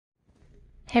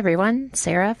Hey everyone,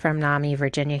 Sarah from NAMI,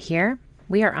 Virginia here.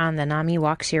 We are on the NAMI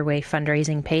Walks Your Way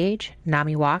fundraising page,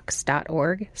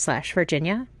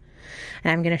 namiwalks.org/Virginia.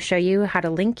 And I'm going to show you how to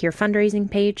link your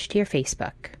fundraising page to your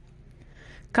Facebook.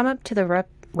 Come up to the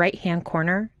right-hand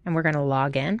corner and we're going to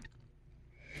log in.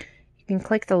 You can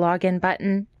click the login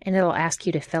button and it'll ask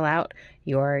you to fill out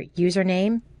your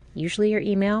username, usually your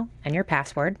email, and your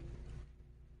password.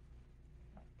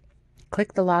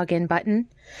 Click the login button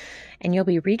and you'll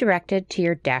be redirected to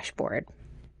your dashboard.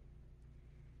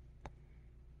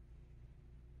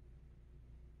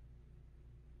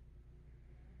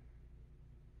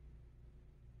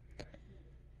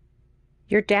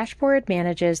 Your dashboard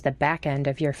manages the back end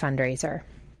of your fundraiser.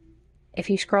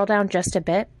 If you scroll down just a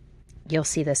bit, you'll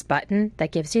see this button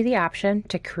that gives you the option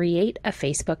to create a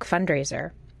Facebook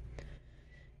fundraiser.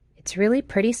 It's really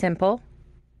pretty simple.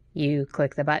 You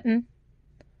click the button,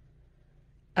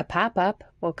 a pop-up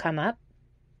will come up.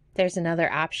 There's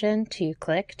another option to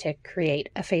click to create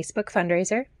a Facebook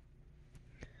fundraiser.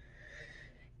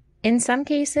 In some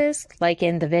cases, like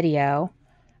in the video,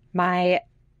 my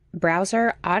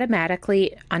browser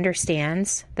automatically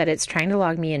understands that it's trying to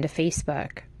log me into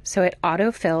Facebook, so it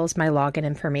autofills my login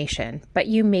information, but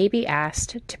you may be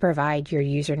asked to provide your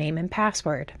username and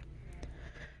password.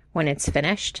 When it's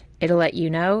finished, it'll let you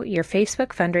know your Facebook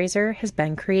fundraiser has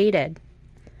been created.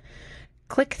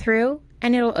 Click through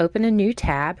and it'll open a new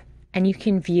tab and you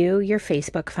can view your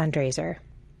Facebook fundraiser.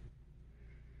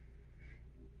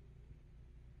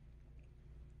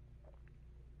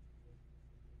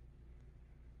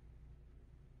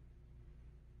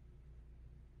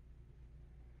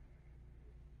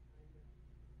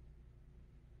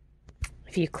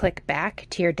 If you click back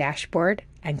to your dashboard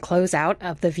and close out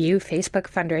of the View Facebook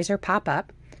Fundraiser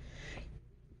pop-up,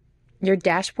 your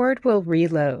dashboard will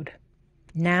reload.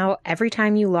 Now, every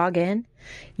time you log in,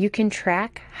 you can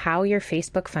track how your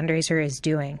Facebook fundraiser is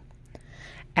doing.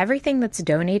 Everything that's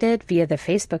donated via the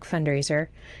Facebook fundraiser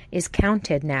is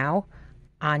counted now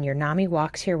on your NAMI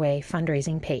Walks Your Way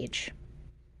fundraising page.